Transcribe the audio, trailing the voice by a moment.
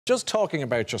Just talking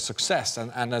about your success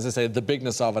and as I say, the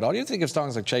bigness of it all, you think of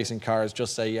songs like Chasing Cars,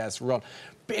 Just Say Yes, Run,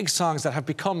 big songs that have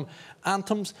become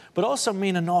anthems, but also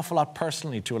mean an awful lot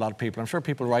personally to a lot of people. I'm sure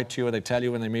people write to you or they tell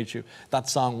you when they meet you, that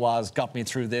song got me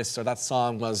through this, or that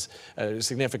song was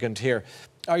significant here.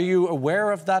 Are you aware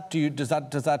of that? Does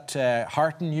that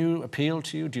hearten you, appeal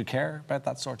to you? Do you care about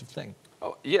that sort of thing?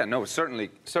 Oh, yeah, no, certainly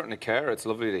care. It's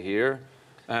lovely to hear.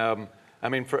 I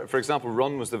mean, for example,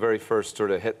 Run was the very first sort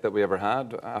of hit that we ever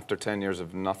had after 10 years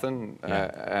of nothing.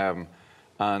 Yeah.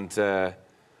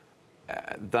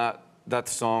 That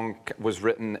song was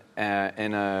written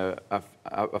in a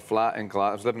flat in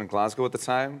Glasgow. I was living in Glasgow at the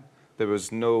time. There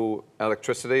was no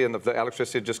electricity, and the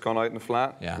electricity had just gone out in the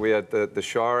flat. Yeah. We had the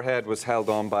shower head was held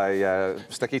on by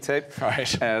sticky tape. Right.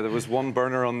 There was one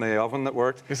burner on the oven that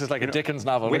worked. This is like a Dickens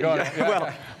novel.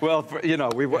 Well, you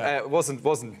know, it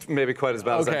wasn't maybe quite as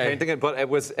bad as I'm painting it, but it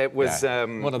was.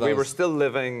 One of those. We were still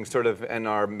living sort of in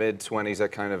our mid-20s,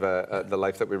 at kind of the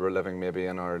life that we were living maybe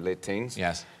in our late teens.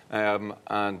 Yes.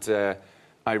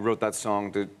 I wrote that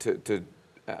song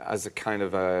as a kind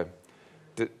of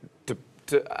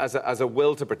as a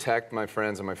will to protect my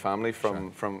friends and my family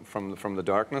from the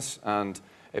darkness, and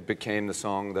it became the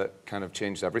song that kind of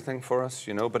changed everything for us,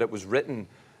 you know. But it was written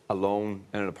alone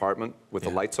in an apartment with the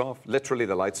lights off, literally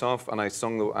the lights off, and I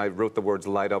wrote the words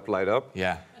 "light up, light up."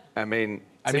 Yeah. I mean,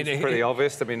 it's pretty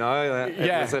obvious to me now.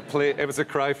 It was a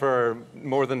cry for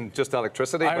more than just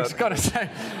electricity. I was going to say.